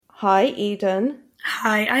Hi, Eden.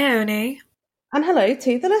 Hi, Ione. And hello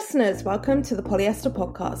to the listeners. Welcome to the Polyester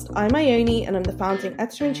Podcast. I'm Ione and I'm the founding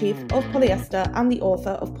editor-in-chief of Polyester and the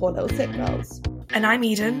author of Poor Little Sick Girls. And I'm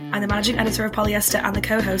Eden. I'm the managing editor of Polyester and the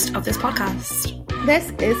co-host of this podcast.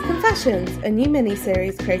 This is Confessions, a new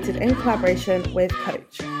mini-series created in collaboration with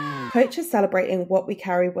Coach. Coach is celebrating what we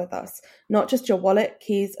carry with us, not just your wallet,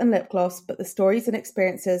 keys and lip gloss, but the stories and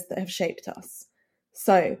experiences that have shaped us.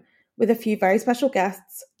 So, with a few very special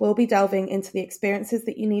guests, we'll be delving into the experiences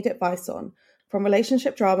that you need advice on, from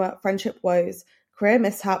relationship drama, friendship woes, career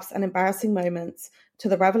mishaps and embarrassing moments, to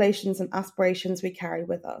the revelations and aspirations we carry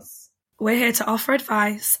with us. We're here to offer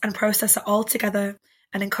advice and process it all together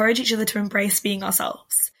and encourage each other to embrace being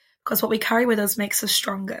ourselves, because what we carry with us makes us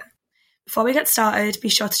stronger. Before we get started, be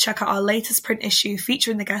sure to check out our latest print issue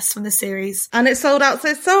featuring the guests from the series. And it's sold out,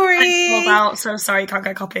 so sorry! It's sold out, so sorry, can't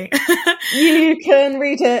get a copy. You can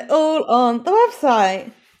read it all on the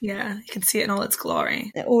website. Yeah, you can see it in all its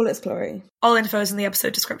glory. In all its glory. All info is in the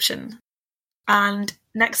episode description. And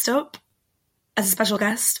next up, as a special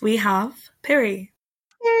guest, we have Piri.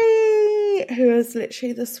 Yay! Who is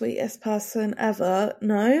literally the sweetest person ever,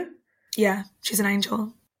 no? Yeah, she's an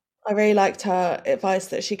angel. I really liked her advice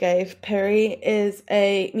that she gave. Piri is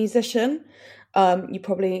a musician. You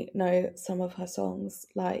probably know some of her songs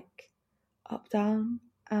like Up, Down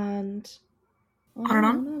and On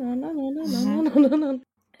and on.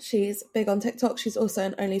 She's big on TikTok. She's also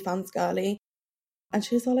an OnlyFans girly. And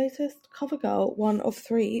she's our latest cover girl, one of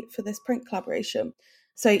 3 for this print collaboration.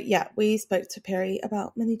 So yeah, we spoke to Piri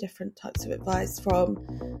about many different types of advice, from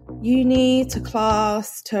uni to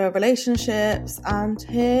class to relationships, and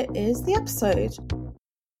here is the episode.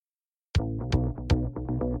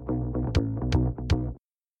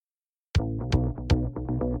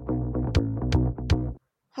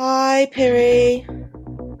 Hi Piri.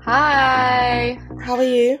 Hi. How are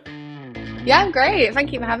you? Yeah, I'm great.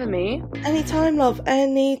 Thank you for having me. Anytime, love,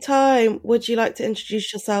 anytime. Would you like to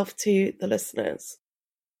introduce yourself to the listeners?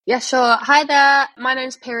 Yeah, sure. Hi there. My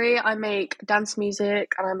name's Piri. I make dance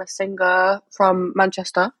music and I'm a singer from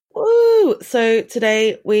Manchester. Woo! So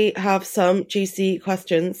today we have some juicy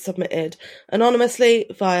questions submitted anonymously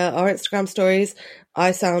via our Instagram stories.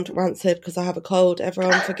 I sound rancid because I have a cold.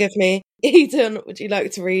 Everyone forgive me. Eden, would you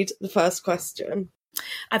like to read the first question?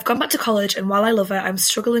 I've gone back to college, and while I love it, I'm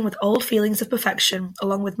struggling with old feelings of perfection,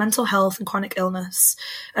 along with mental health and chronic illness.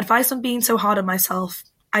 Advice on being so hard on myself.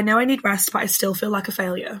 I know I need rest, but I still feel like a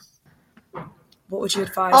failure. What would you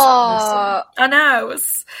advise? Oh, I know.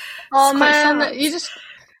 It's quite man, sad. you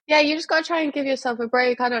just gotta try and give yourself a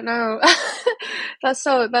break. I don't know. That's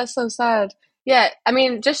so sad. Yeah, I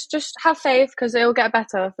mean, just have faith because it'll get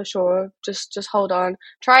better for sure. Just hold on.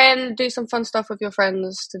 Try and do some fun stuff with your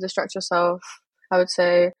friends to distract yourself, I would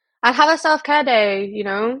say. And have a self-care day, you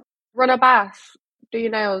know? Run a bath. Do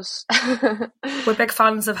your nails. We're big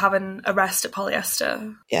fans of having a rest at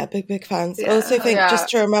Polyester. Yeah, big fans. Yeah. I also think just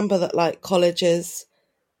to remember that, like, college is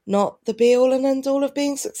not the be-all and end-all of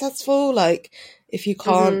being successful. Like, if you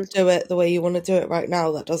can't do it the way you want to do it right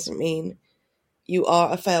now, that doesn't mean you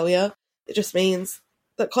are a failure. It just means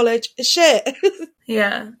that college is shit.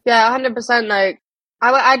 Yeah. Yeah, 100%. Like,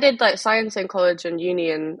 I did, like, science in college and uni,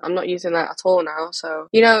 and I'm not using that at all now. So,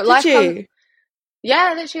 you know, Did you?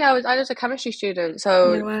 Yeah, literally, I was a chemistry student,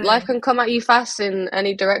 so No way. life can come at you fast in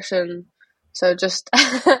any direction. So just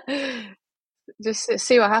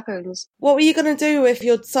see what happens. What were you going to do with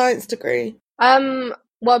your science degree?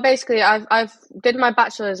 Well, basically, I've did my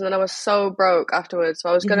bachelor's and then I was so broke afterwards. So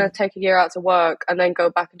I was going to take a year out to work and then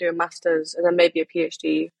go back and do a master's and then maybe a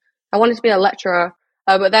PhD. I wanted to be a lecturer,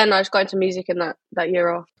 but then I just got into music in that year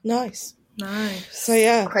off. Nice. So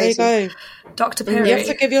yeah, Crazy. There you go. Dr. Piri. You have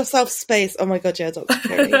to give yourself space. Oh my god, yeah, Dr.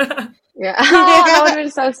 Piri. Yeah, that would have been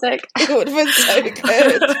so sick. It would have been so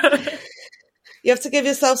good. You have to give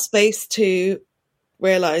yourself space to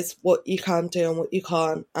realise what you can do and what you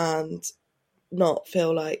can't, and not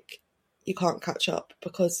feel like you can't catch up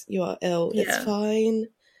because you are ill. Yeah. It's fine.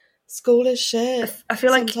 School is shit. I feel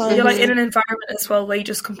like sometimes. you're like in an environment as well where you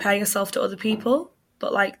just compare yourself to other people,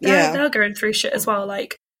 but like they're going through shit as well.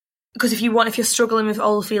 Like, because if you're struggling with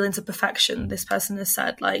old feelings of perfection, this person has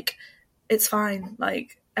said, like, it's fine.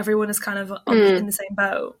 Like, everyone is kind of in the same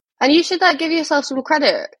boat. And you should, like, give yourself some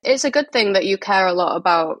credit. It's a good thing that you care a lot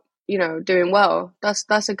about, you know, doing well.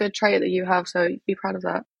 That's a good trait that you have, so be proud of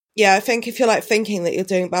that. Yeah, I think if you're like thinking that you're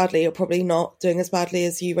doing badly, you're probably not doing as badly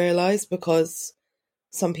as you realise, because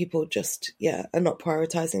some people just, are not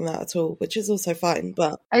prioritising that at all, which is also fine.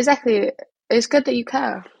 But exactly. It's good that you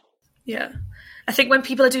care. Yeah. I think when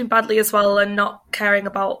people are doing badly as well and not caring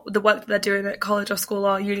about the work that they're doing at college or school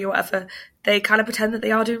or uni or whatever, they kind of pretend that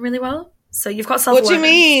they are doing really well. So you've got self-awareness. What do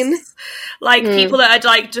you mean? Like people that are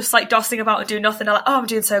like just like dossing about and doing nothing are like, oh, I'm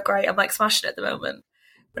doing so great, I'm like smashing it at the moment,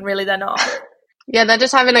 when really they're not. Yeah, they're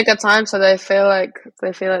just having a good time, so they feel like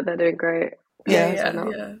they're doing great. Yeah.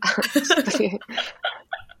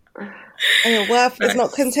 And your worth is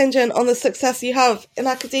not contingent on the success you have in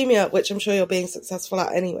academia, which I'm sure you're being successful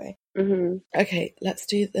at anyway. Okay, let's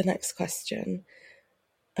do the next question.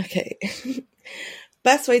 Okay.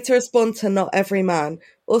 Best way to respond to not every man.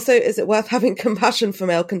 Also, is it worth having compassion for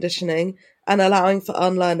male conditioning and allowing for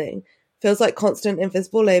unlearning? Feels like constant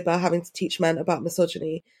invisible labour having to teach men about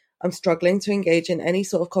misogyny. I'm struggling to engage in any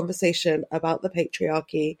sort of conversation about the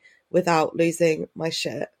patriarchy without losing my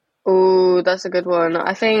shit. Ooh, that's a good one.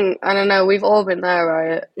 I think, I don't know, we've all been there,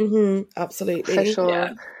 right? Absolutely. For sure.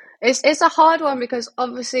 Yeah. It's a hard one because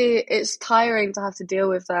obviously it's tiring to have to deal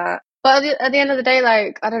with that. But at the end of the day,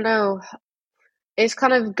 like, I don't know, it's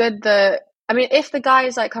kind of good that, I mean, if the guy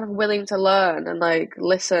is like kind of willing to learn and like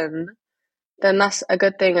listen, then that's a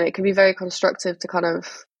good thing. And it can be very constructive to kind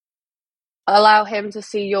of allow him to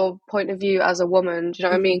see your point of view as a woman. Do you know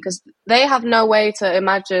what I mean? Because they have no way to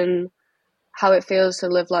imagine how it feels to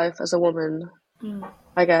live life as a woman,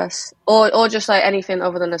 I guess. Or just like anything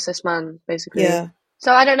other than a cis man, basically. Yeah.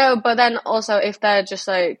 So I don't know, but then also if they're just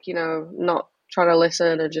like, you know, not trying to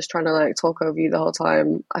listen and just trying to like talk over you the whole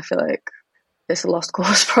time, I feel like it's a lost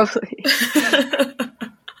cause probably.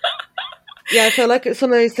 Yeah, I feel like it's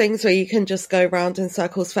one of those things where you can just go round in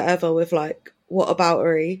circles forever with like, what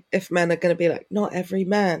aboutery if men are going to be like, not every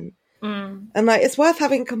man. And like, it's worth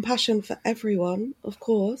having compassion for everyone, of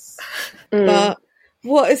course. But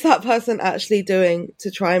what is that person actually doing to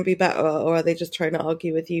try and be better? Or are they just trying to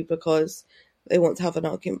argue with you because they want to have an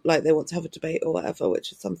argument, like they want to have a debate or whatever,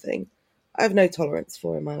 which is something I have no tolerance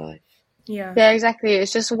for in my life. Yeah, exactly.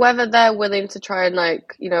 It's just whether they're willing to try and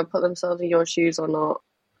like, you know, put themselves in your shoes or not.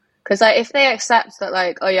 Because like, if they accept that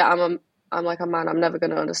like, oh yeah, I'm like a man, I'm never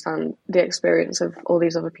going to understand the experience of all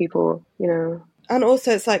these other people, you know. And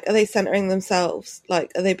also it's like, are they centering themselves?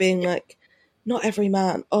 Like, are they being like, not every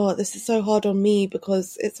man, oh, this is so hard on me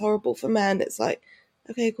because it's horrible for men. It's like,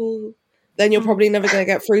 okay, cool. Then you're probably never going to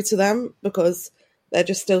get through to them because they're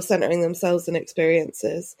just still centering themselves in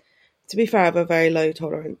experiences. To be fair, I have a very low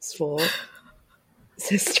tolerance for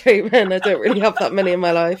cis straight men. I don't really have that many in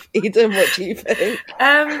my life. Eden, what do you think?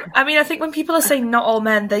 I mean, I think when people are saying not all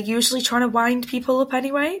men, they're usually trying to wind people up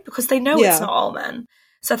anyway because they know it's not all men.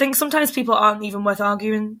 So I think sometimes people aren't even worth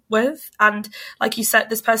arguing with. And like you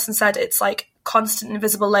said, this person said it's like constant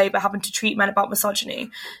invisible labour having to treat men about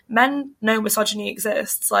misogyny. Men know misogyny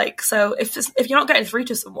exists. Like, so if you're not getting through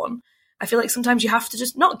to someone, I feel like sometimes you have to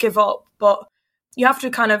just not give up, but you have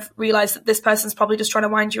to kind of realise that this person's probably just trying to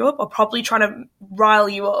wind you up or probably trying to rile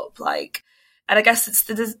you up. Like, and I guess it's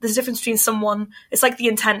there's a difference between someone, it's like the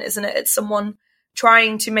intent, isn't it? It's someone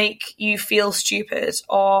trying to make you feel stupid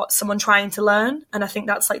or someone trying to learn. And I think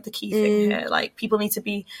that's like the key thing here. Like,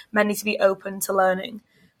 men need to be open to learning,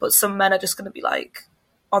 but some men are just going to be like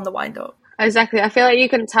on the wind up. Exactly. I feel like you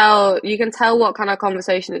can tell what kind of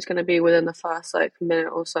conversation it's going to be within the first like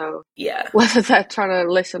minute or so. Yeah. Whether they're trying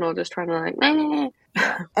to listen or just trying to like, Yeah.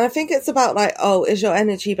 And I think it's about like, oh, is your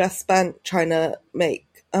energy best spent trying to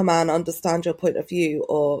make a man understand your point of view,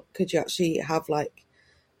 or could you actually have like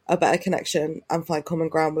a better connection and find common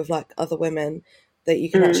ground with like other women that you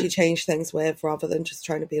can actually change things with, rather than just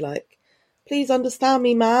trying to be like, please understand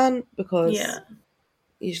me, man, because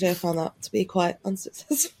usually I found that to be quite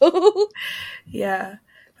unsuccessful. Yeah.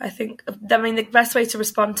 I mean, the best way to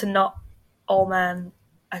respond to not all men,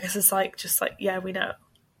 I guess, is like, just like, yeah, we know.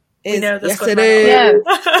 We know this. Yes, it is.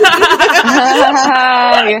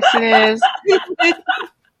 Yes, it is.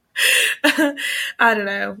 I don't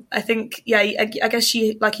know. I think, I guess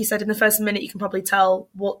like you said, in the first minute, you can probably tell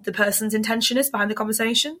what the person's intention is behind the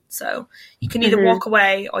conversation. So you can either walk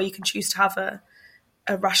away or you can choose to have a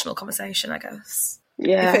rational conversation, I guess.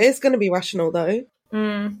 Yeah. If it is going to be rational, though,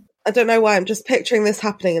 I don't know why. I'm just picturing this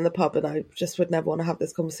happening in the pub, and I just would never want to have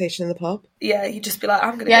this conversation in the pub. Yeah, you'd just be like,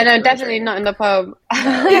 I'm going to definitely not in the pub.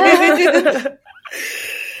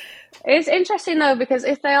 It's interesting, though, because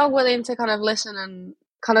if they are willing to kind of listen and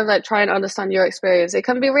kind of like try and understand your experience, it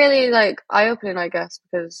can be really like eye-opening, I guess,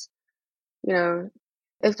 because, you know,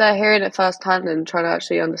 if they're hearing it firsthand and trying to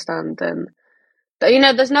actually understand, then, you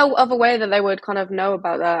know, there's no other way that they would kind of know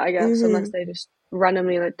about that, I guess, unless they just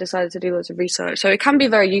randomly like decided to do loads of research. So it can be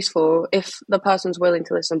very useful if the person's willing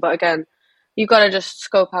to listen, but again, you've got to just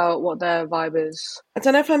scope out what their vibe is. I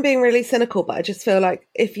don't know if I'm being really cynical, but I just feel like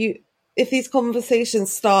if these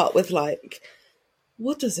conversations start with like,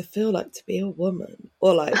 what does it feel like to be a woman?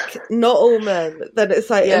 Or like, not all men, then it's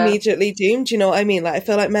like immediately doomed. Do you know what I mean? Like, I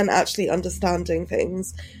feel like men actually understanding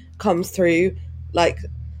things comes through, like,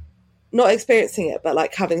 not experiencing it, but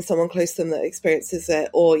like having someone close to them that experiences it,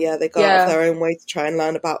 or they go out of their own way to try and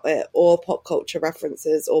learn about it, or pop culture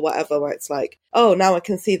references or whatever, where it's like, oh, now I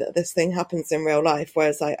can see that this thing happens in real life.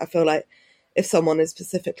 Whereas like, I feel like if someone is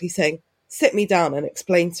specifically saying, sit me down and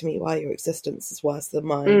explain to me why your existence is worse than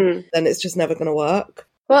mine, then it's just never going to work.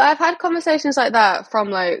 Well, I've had conversations like that from,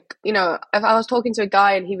 like, you know, if I was talking to a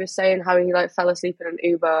guy and he was saying how he, like, fell asleep in an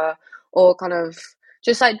Uber, or kind of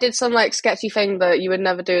just, like, did some, like, sketchy thing that you would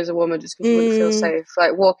never do as a woman just because you wouldn't feel safe,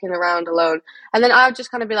 like, walking around alone. And then I would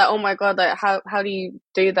just kind of be like, oh my God, like, how do you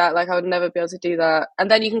do that? Like, I would never be able to do that. And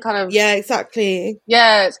then you can kind of... Yeah, exactly.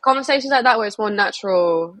 Yeah, it's conversations like that where it's more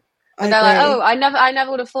natural. And they're like, oh, I never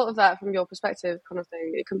would have thought of that from your perspective, kind of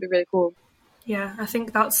thing. It can be really cool. Yeah, I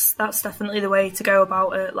think that's definitely the way to go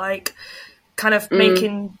about it. Like, kind of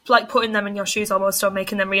making, like, putting them in your shoes almost, or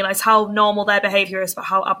making them realise how normal their behaviour is, but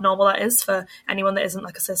how abnormal that is for anyone that isn't,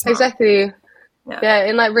 like, a cis man. Exactly. Yeah,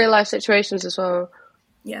 in, like, real life situations as well.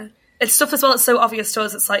 Yeah. It's stuff as well that's so obvious to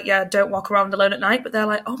us. It's like, don't walk around alone at night, but they're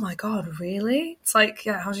like, oh my God, really? It's like,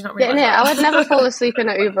 how do you not realise that? I would never fall asleep in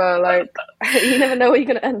an Uber. Like, you never know where you're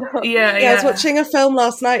going to end up. Yeah, I was watching a film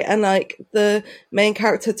last night, and like the main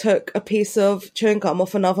character took a piece of chewing gum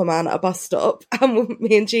off another man at a bus stop, and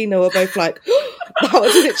me and Gina were both like, that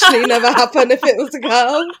would literally never happen if it was a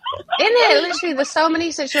girl. Literally, there's so many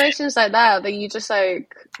situations like that you just,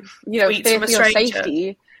 like, you know, fear for your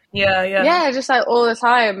safety. Yeah, just like all the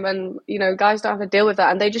time, and you know, guys don't have to deal with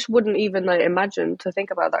that, and they just wouldn't even like imagine to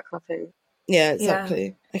think about that kind of thing. Yeah,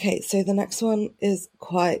 exactly. Okay, so the next one is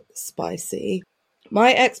quite spicy.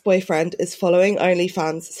 My ex-boyfriend is following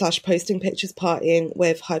OnlyFans / posting pictures partying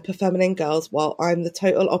with hyper-feminine girls while I'm the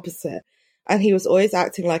total opposite, and he was always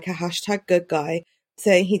acting like a #good guy,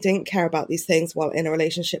 saying he didn't care about these things while in a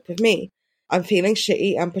relationship with me. I'm feeling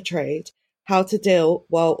shitty and betrayed. How to deal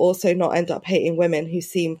while also not end up hating women who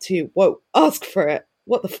seem to, ask for it.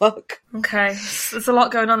 What the fuck? Okay, there's a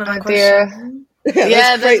lot going on in that question.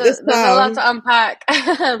 Yeah, there's a lot to unpack.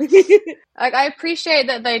 Like, I appreciate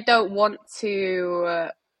that they don't want to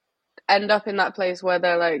end up in that place where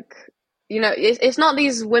they're like, you know, it's not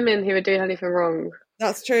these women who are doing anything wrong.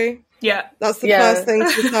 That's true. Yeah. That's the first thing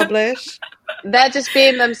to establish. They're just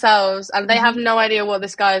being themselves, and they have no idea what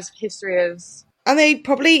this guy's history is. And they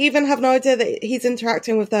probably even have no idea that he's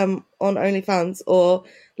interacting with them on OnlyFans, or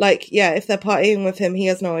like, if they're partying with him, he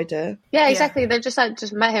has no idea. Yeah, exactly. They just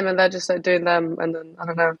met him, and they're just like doing them, and then I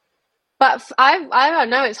don't know. But I don't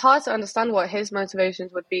know. It's hard to understand what his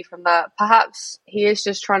motivations would be from that. Perhaps he is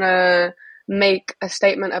just trying to make a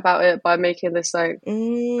statement about it by making this like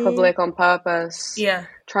public on purpose. Yeah,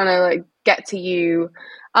 trying to like get to you.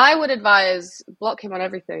 I would advise block him on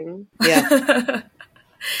everything. Yeah.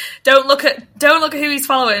 Don't look at who he's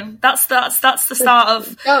following. That's the start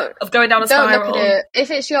of going down a spiral. Don't look at it.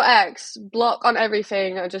 If it's your ex, block on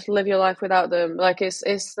everything and just live your life without them. Like, it's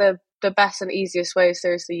the best and easiest way.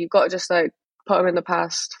 Seriously, you've got to just like put them in the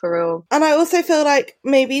past for real. And I also feel like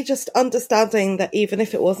maybe just understanding that even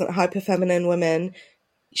if it wasn't hyper feminine women,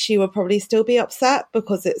 she would probably still be upset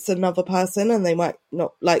because it's another person, and they might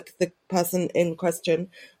not, like, the person in question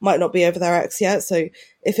might not be over their ex yet. So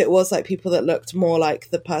if it was like people that looked more like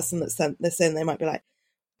the person that sent this in, they might be like,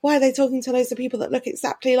 why are they talking to loads of people that look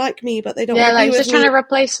exactly like me, but they don't want to be with just me? Trying to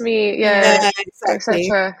replace me. Yeah, exactly.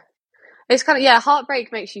 etc. It's kind of,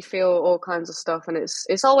 heartbreak makes you feel all kinds of stuff, and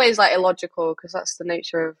it's always like illogical because that's the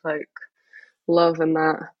nature of like love and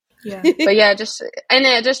that. Yeah. But just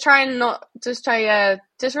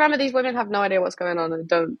remember these women have no idea what's going on, and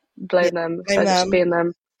don't blame them. So just being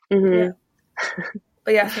them. Mm-hmm. Yeah.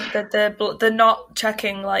 But I think that the not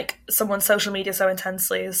checking like someone's social media so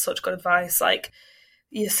intensely is such good advice. Like,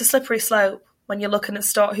 it's a slippery slope when you're looking at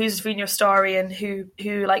who's viewing your story and who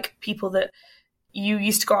like people that you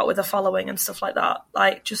used to go out with are following and stuff like that.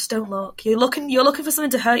 Like, just don't look. You're looking for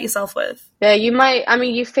something to hurt yourself with. Yeah, you might. I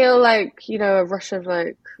mean, you feel like, you know, a rush of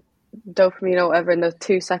like dopamine or whatever in the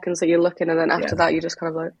 2 seconds that you're looking, and then after that you're just kind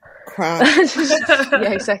of like crap.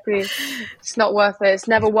 Yeah, exactly. It's not worth it. It's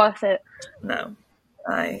never worth it. No,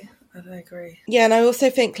 I agree. Yeah, and I also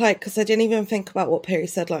think, like, because I didn't even think about what Piri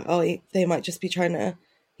said, like, he might just be trying to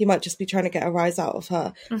get a rise out of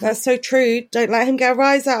her. Mm-hmm. That's so true. Don't let him get a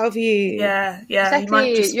rise out of you. Yeah,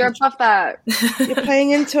 exactly. You're above that. You're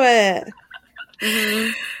playing into it.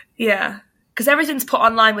 Mm-hmm. Yeah, because everything's put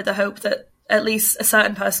online with the hope that at least a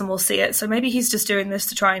certain person will see it. So maybe he's just doing this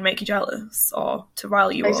to try and make you jealous or to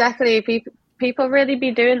rile you up. Exactly. People really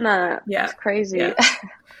be doing that. Yeah. It's crazy. Yeah.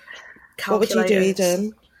 calculated. What would you do,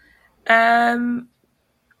 Eden?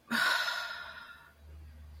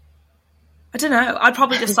 I don't know. I'd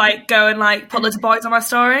probably just like go and like put loads of boys on my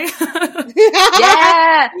story.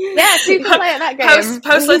 Yeah, so you can play at that game.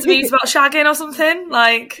 Post loads of memes about shagging or something.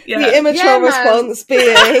 Like, yeah. The immature response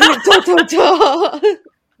being dot dot dot.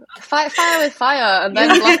 Fight fire with fire and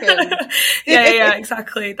then block him. Yeah,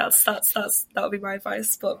 exactly. That would be my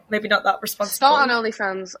advice, but maybe not that responsible. Start on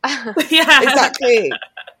OnlyFans. Yeah, exactly.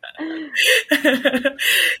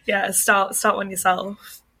 Yeah, start one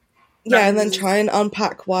yourself. Yeah, and then try and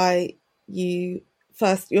unpack why your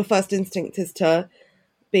first instinct is to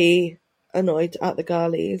be annoyed at the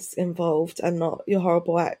girlies involved and not your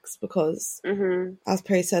horrible ex, because as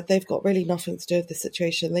Piri said, they've got really nothing to do with the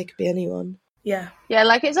situation. They could be anyone. Yeah,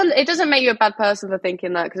 like it doesn't make you a bad person for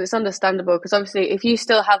thinking that, because it's understandable, because obviously if you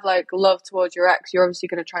still have like love towards your ex, you're obviously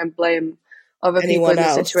going to try and blame other people in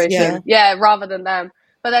the situation, rather than them.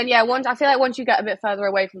 But then I feel like once you get a bit further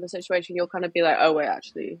away from the situation, you'll kind of be like, oh wait,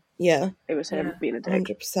 actually it was him being a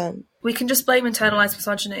dick. 100%. We can just blame internalized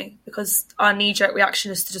misogyny, because our knee-jerk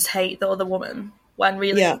reaction is to just hate the other woman, when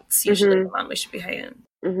really it's usually the man we should be hating.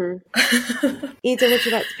 Eden, would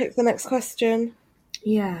you like to pick the next question?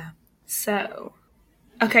 Yeah. So,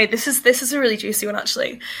 okay, this is a really juicy one,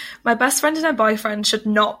 actually. My best friend and her boyfriend should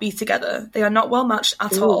not be together. They are not well matched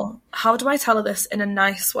at all. How do I tell her this in a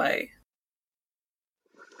nice way?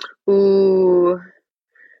 Ooh.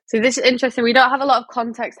 See, this is interesting. We don't have a lot of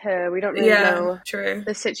context here. We don't really know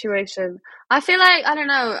the situation. I feel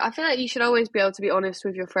like you should always be able to be honest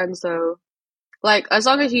with your friends, though. Like, as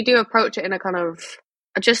long as you do approach it in a kind of,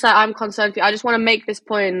 just like, I'm concerned for you, I just want to make this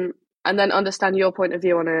point, and then understand your point of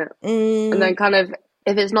view on it. And then kind of,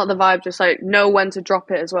 if it's not the vibe, just like know when to drop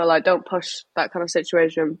it as well. Like, don't push that kind of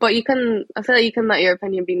situation. But I feel like you can let your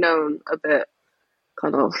opinion be known a bit,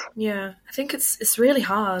 kind of. Yeah, I think it's really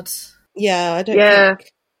hard. Yeah,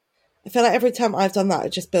 I feel like every time I've done that,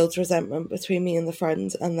 it just builds resentment between me and the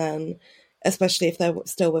friend, and then especially if they're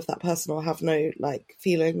still with that person or have no like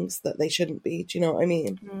feelings that they shouldn't be. Do you know what I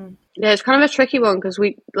mean? Yeah, it's kind of a tricky one, because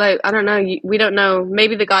we I don't know, we don't know.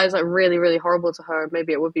 Maybe the guy's like really, really horrible to her.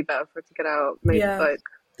 Maybe it would be better for her to get out. Maybe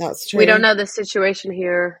that's true. We don't know the situation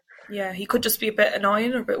here. Yeah, he could just be a bit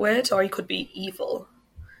annoying or a bit weird, or he could be evil.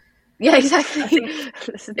 Yeah, exactly.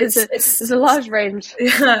 It's a large range.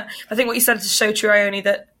 Yeah, I think what you said is so true, Ione,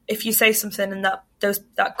 that if you say something and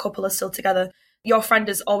that couple are still together, your friend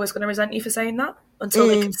is always going to resent you for saying that until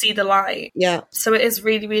they can see the light. Yeah. So it is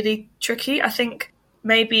really, really tricky. I think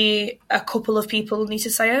maybe a couple of people need to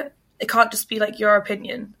say it. It can't just be like your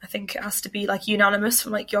opinion. I think it has to be like unanimous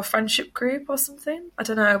from like your friendship group or something. I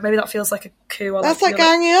don't know. Maybe that feels like a coup. Or that's like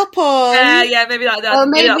ganging up on. Yeah, maybe like that. Or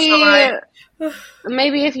maybe that's not right.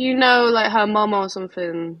 Maybe if you know like her mom or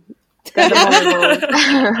something.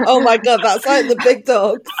 Oh my god, that's like the big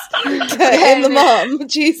dogs. Get in the mom.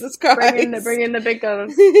 Jesus Christ. Bring in the big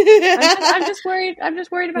guns. I'm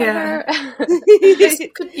just worried about her.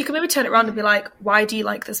 You can maybe turn it around and be like, why do you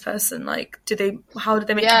like this person? Like, how did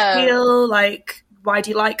they make you feel? Like, why do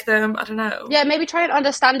you like them? I don't know. Yeah, maybe try and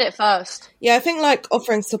understand it first. Yeah, I think like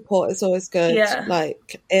offering support is always good. Yeah.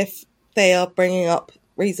 Like if they are bringing up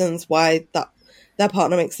reasons why their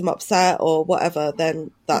partner makes them upset or whatever,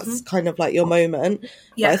 then that's kind of like your moment.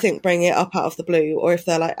 Yeah. But I think bringing it up out of the blue, or if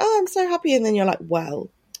they're like, oh, I'm so happy, and then you're like, well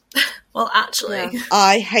actually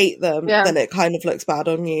I hate them, then it kind of looks bad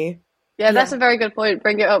on you. Yeah, that's a very good point.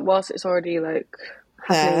 Bring it up whilst it's already like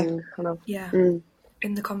happening, kind of. Yeah,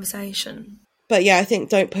 in the conversation. But yeah, I think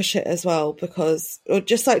don't push it as well, because, or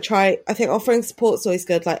just like I think offering support's always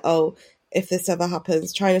good. Like, oh, if this ever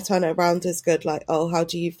happens, trying to turn it around is good. Like, oh, how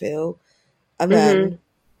do you feel? And then,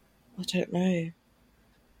 I don't know.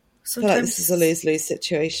 Sometimes, I feel like this is a lose-lose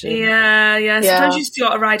situation. Yeah. Sometimes you just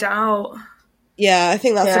got to ride it out. Yeah, I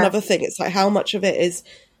think that's another thing. It's like, how much of it is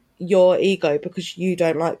your ego because you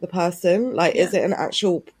don't like the person? Like, is it an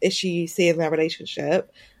actual issue you see in their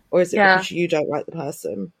relationship? Or is it because you don't like the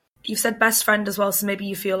person? You've said best friend as well, so maybe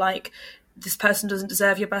you feel like this person doesn't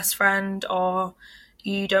deserve your best friend, or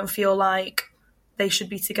you don't feel like they should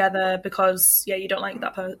be together because you don't like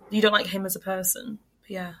you don't like him as a person.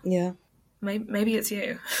 Yeah maybe it's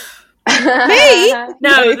you. Me?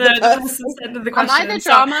 No, the person said the question. Am I the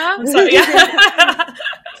drama? I'm sorry. Yeah.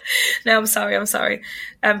 No, I'm sorry.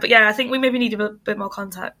 But yeah, I think we maybe need a bit more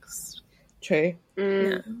context. True.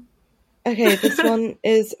 Yeah. Okay, this one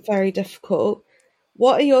is very difficult.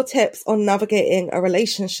 What are your tips on navigating a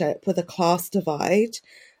relationship with a class divide?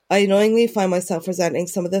 I annoyingly find myself resenting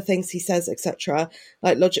some of the things he says, etc.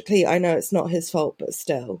 Like, logically, I know it's not his fault, but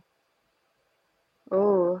still.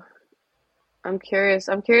 Oh, I'm curious.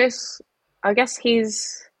 I guess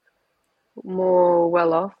he's more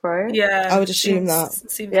well off, right? Yeah, I would assume that.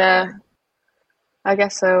 Yeah, I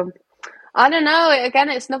guess so. I don't know. Again,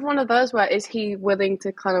 it's not one of those where is he willing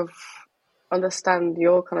to kind of understand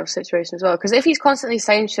your kind of situation as well? Because if he's constantly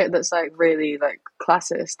saying shit that's like really like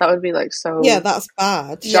classist, that would be like so that's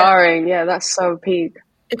bad, jarring. Yeah, that's so peak.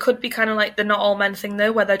 It could be kind of like the not all men thing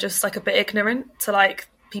though, where they're just like a bit ignorant to like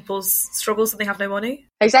people's struggles and they have no money.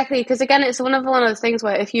 Exactly, because again, it's one of those things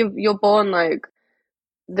where if you're born like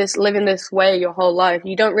this, living this way your whole life,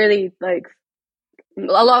 you don't really like. A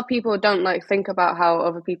lot of people don't like think about how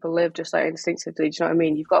other people live just like instinctively. Do you know what I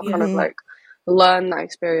mean? You've got to kind of like learn that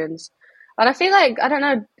experience. And I feel like, I don't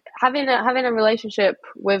know, having a relationship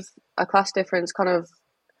with a class difference kind of,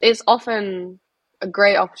 it's often a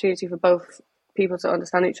great opportunity for both people to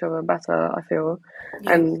understand each other better, I feel.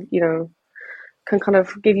 Yeah. And, you know, can kind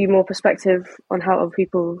of give you more perspective on how other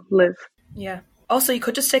people live. Yeah. Also, you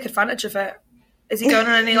could just take advantage of it. Is he going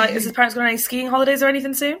on any, like, is his parents going on any skiing holidays or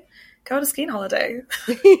anything soon? Go on a skiing holiday.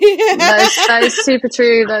 That is super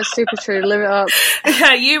true. That's super true. Live it up.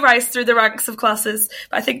 Yeah, you rise through the ranks of classes.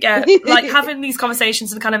 But I think, like having these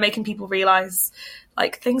conversations and kind of making people realise,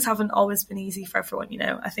 like, things haven't always been easy for everyone, you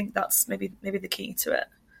know. I think that's maybe the key to it.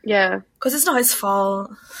 Yeah. Because it's not his fault.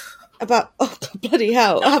 About, oh God, bloody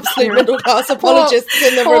hell, absolute middle class apologists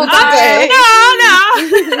in the room today. No.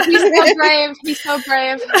 He's so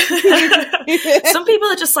brave. Some people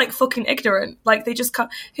are just like fucking ignorant. Like they just can't.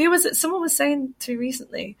 Who was it? Someone was saying to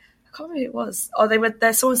recently. I can't remember who it was. Or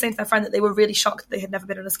someone was saying to their friend that they were really shocked that they had never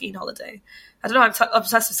been on a skiing holiday. I don't know, I'm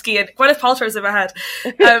obsessed with skiing. Gwyneth Paltrow's in my head.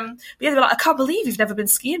 But yeah, they were like, I can't believe you've never been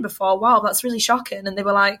skiing before. Wow, that's really shocking. And they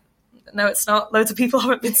were like, no, it's not. Loads of people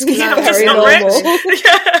haven't been skiing. I'm just not rich.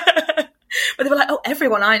 Yeah. But they were like, oh,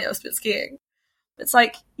 everyone I know has been skiing. It's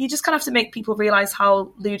like, you just kind of have to make people realise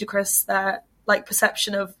how ludicrous their like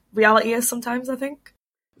perception of reality is sometimes, I think.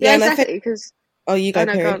 Yeah, exactly. Because oh, you go,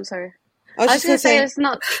 Piri. Go on, sorry. I was just going to say it's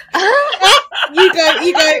not... You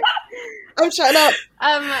go. I'm shutting up.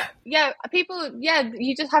 Yeah, people,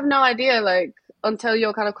 you just have no idea, like, until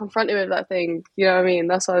you're kind of confronted with that thing. You know what I mean?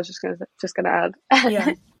 That's what I was just gonna add.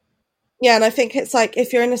 Yeah. Yeah, and I think it's like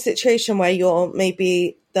if you're in a situation where you're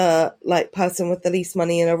maybe the like person with the least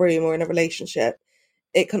money in a room or in a relationship,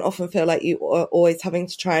 it can often feel like you are always having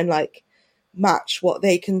to try and like match what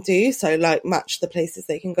they can do. So like match the places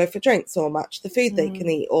they can go for drinks or match the food they can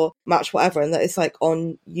eat or match whatever. And that it's like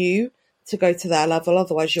on you to go to their level.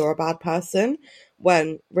 Otherwise you're a bad person,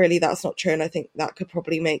 when really that's not true. And I think that could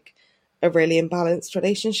probably make a really imbalanced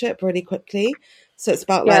relationship really quickly. So it's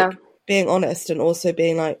about like being honest and also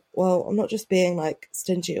being like, well, I'm not just being like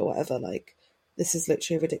stingy or whatever. Like this is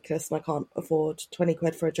literally ridiculous and I can't afford 20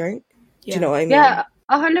 quid for a drink. Do you know what I mean? Yeah,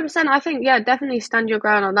 100%. I think, definitely stand your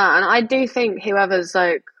ground on that. And I do think whoever's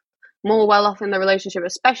like more well off in the relationship,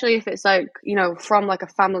 especially if it's like, you know, from like a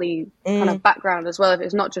family kind of background as well, if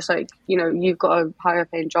it's not just like, you know, you've got a higher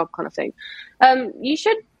paying job kind of thing, you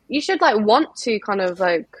should like want to kind of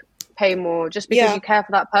like pay more just because you care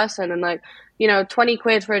for that person. And like, you know, 20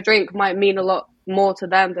 quid for a drink might mean a lot more to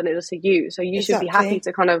them than it does to you. So you should be happy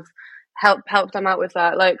to kind of help them out with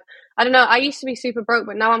that. Like, I don't know, I used to be super broke,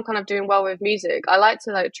 but now I'm kind of doing well with music. I like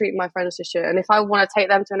to like treat my friends to shit, and if I want to take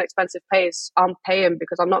them to an expensive place, I'm paying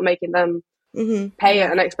because I'm not making them pay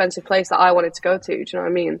at an expensive place that I wanted to go to. Do you know what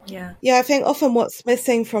I mean? Yeah, I think often what's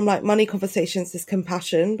missing from like money conversations is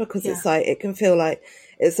compassion, because it's like it can feel like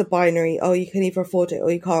it's a binary, oh, you can either afford it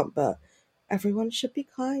or you can't, but everyone should be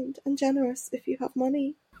kind and generous if you have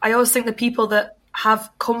money. I always think the people that have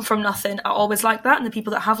come from nothing are always like that, and the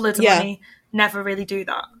people that have loads of money never really do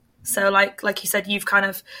that. So like you said, you've kind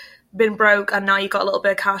of been broke and now you've got a little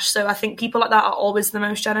bit of cash. So I think people like that are always the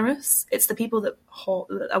most generous. It's the people that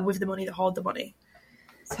are with the money that hoard the money.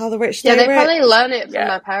 It's how the rich stay they rich. probably learn it from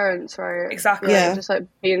their parents, right? Exactly. Like, just like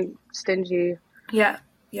being stingy. Yeah.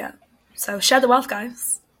 So share the wealth,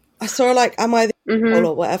 guys. I saw like Am I the Asshole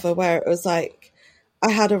or whatever, where it was like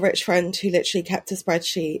I had a rich friend who literally kept a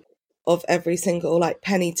spreadsheet of every single like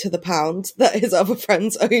penny to the pound that his other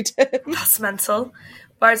friends owed him. That's mental.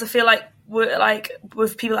 Whereas I feel like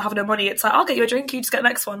with people that have no money, it's like, I'll get you a drink, you just get the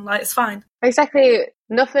next one. Like, it's fine. Exactly.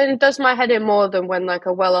 Nothing does my head in more than when like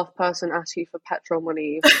a well-off person asks you for petrol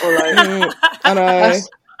money or like. I know.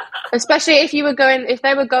 Especially if they were going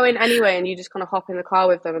anyway, and you just kind of hop in the car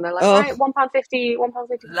with them, and they're like, right,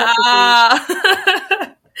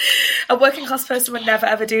 £1.50. A working class person would never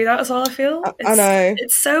ever do that. Is all I feel. I know.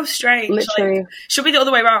 It's so strange. Literally, like, should be the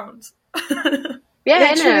other way around.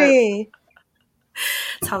 Yeah, literally.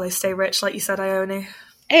 It's how they stay rich, like you said, Ione.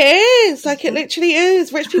 It is. Like, it literally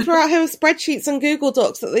is. Rich people are out here with spreadsheets and Google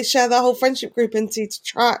Docs that they share their whole friendship group into to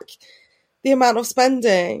track the amount of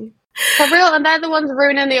spending. For real, and they're the ones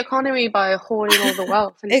ruining the economy by hoarding all the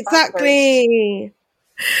wealth. Exactly.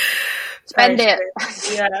 Spend it.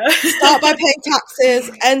 Yeah. Start by paying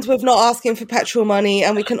taxes, end with not asking for petrol money,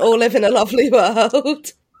 and we can all live in a lovely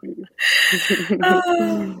world.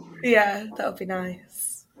 Yeah, that would be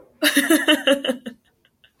nice.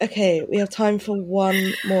 Okay, we have time for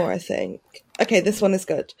one more, I think. Okay, this one is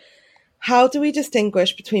good. How do we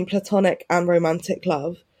distinguish between platonic and romantic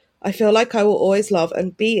love? I feel like I will always love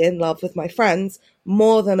and be in love with my friends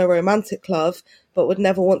more than a romantic love, but would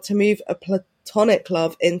never want to move a platonic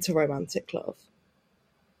love into romantic love.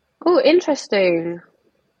 Oh, interesting.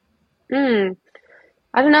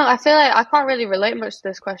 I don't know. I feel like I can't really relate much to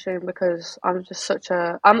this question because I'm just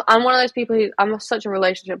I'm one of those people I'm such a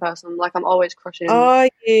relationship person. Like, I'm always crushing. Are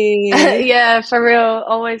you? Yeah, for real.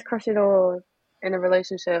 Always crushing all in a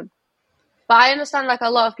relationship. But I understand, like, a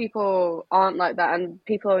lot of people aren't like that, and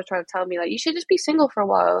people always try to tell me, like, you should just be single for a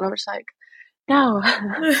while, and I'm just like, no.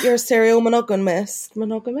 You're a serial monogamist.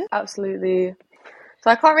 Monogamist? Absolutely.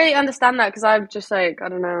 So I can't really understand that because I'm just like, I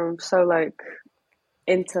don't know, I'm so, like,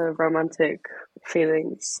 into romantic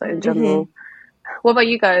feelings in general. What about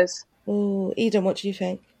you guys? Oh, Eden, what do you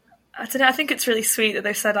think? I don't know. I think it's really sweet that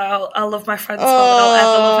they've said I'll love my friends more than I'll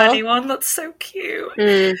ever love anyone. That's so cute.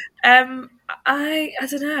 I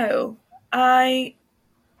don't know.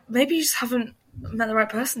 Maybe you just haven't met the right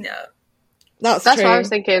person yet. That's true. What I was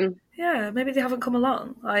thinking. Yeah, maybe they haven't come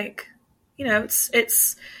along. Like, you know, it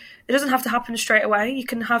doesn't have to happen straight away. You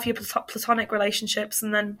can have your platonic relationships,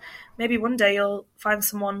 and then maybe one day you'll find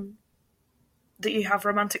someone that you have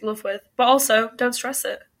romantic love with. But also, don't stress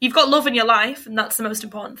it. You've got love in your life, and that's the most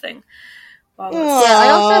important thing. Wow,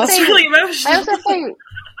 that's really emotional. I also think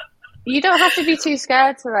you don't have to be too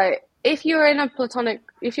scared to, like, if you're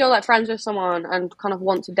like friends with someone and kind of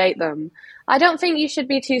want to date them, I don't think you should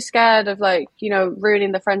be too scared of, like, you know,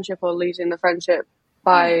 ruining the friendship or losing the friendship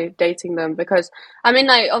by dating them. Because, I mean,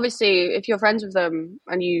 like, obviously, if you're friends with them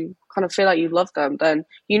and you kind of feel like you love them, then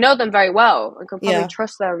you know them very well and can probably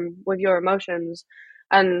trust them with your emotions.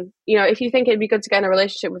 And, you know, if you think it'd be good to get in a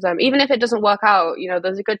relationship with them, even if it doesn't work out, you know,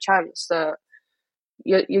 there's a good chance that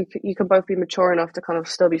you can both be mature enough to kind of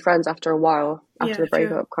still be friends after a while, after the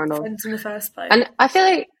breakup, kind of. Friends in the first place. And I feel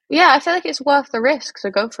like it's worth the risk to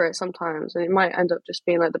go for it sometimes, and it might end up just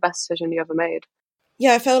being like the best decision you ever made.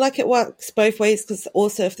 Yeah, I feel like it works both ways, because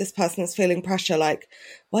also if this person is feeling pressure, like,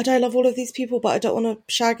 why do I love all of these people but I don't want to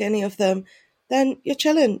shag any of them, then you're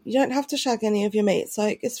chilling. You don't have to shag any of your mates.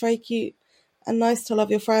 Like, it's very cute and nice to love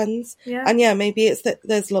your friends. Yeah. And yeah, maybe it's that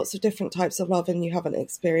there's lots of different types of love and you haven't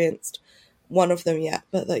experienced one of them yet,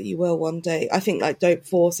 but that you will one day. I think, like, don't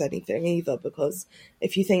force anything either, because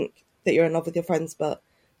if you think that you're in love with your friends but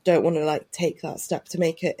don't want to, like, take that step to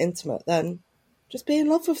make it intimate, then just be in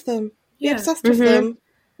love with them. Be obsessed with them.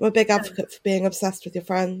 I'm a big advocate for being obsessed with your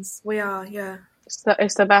friends. We are, yeah.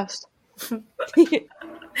 It's the best.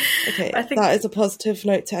 Okay, I think that is a positive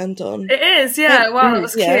note to end on. It is, yeah. Wow, that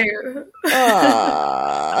was cute.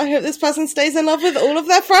 I hope this person stays in love with all of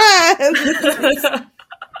their friends.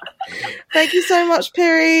 Thank you so much,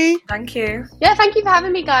 Piri. Thank you. Yeah, thank you for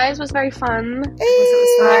having me, guys. It was very fun.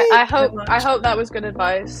 Hey. I hope that was good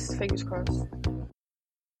advice. Fingers crossed.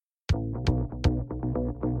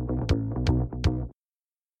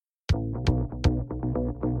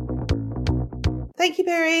 Thank you,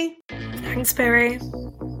 Piri. Thanks, Piri.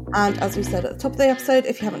 And as we said at the top of the episode,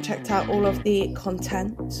 if you haven't checked out all of the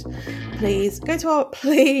content, please go to the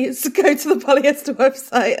polyester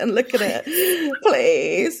website and look at it.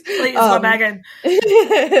 Please. Please, we're begging.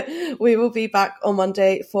 We will be back on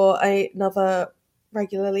Monday for another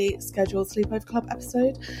regularly scheduled Sleepover Club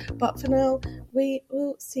episode. But for now, we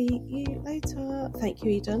will see you later. Thank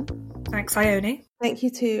you, Eden. Thanks, Ione. Thank you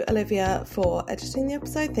to Olivia for editing the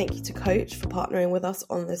episode. Thank you to Coach for partnering with us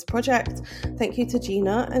on this project. Thank you to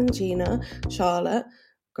Gina, Charlotte,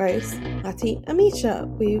 Grace, Hattie, and Misha.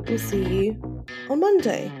 We will see you on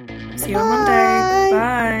Monday. See you on Monday.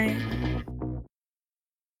 Bye.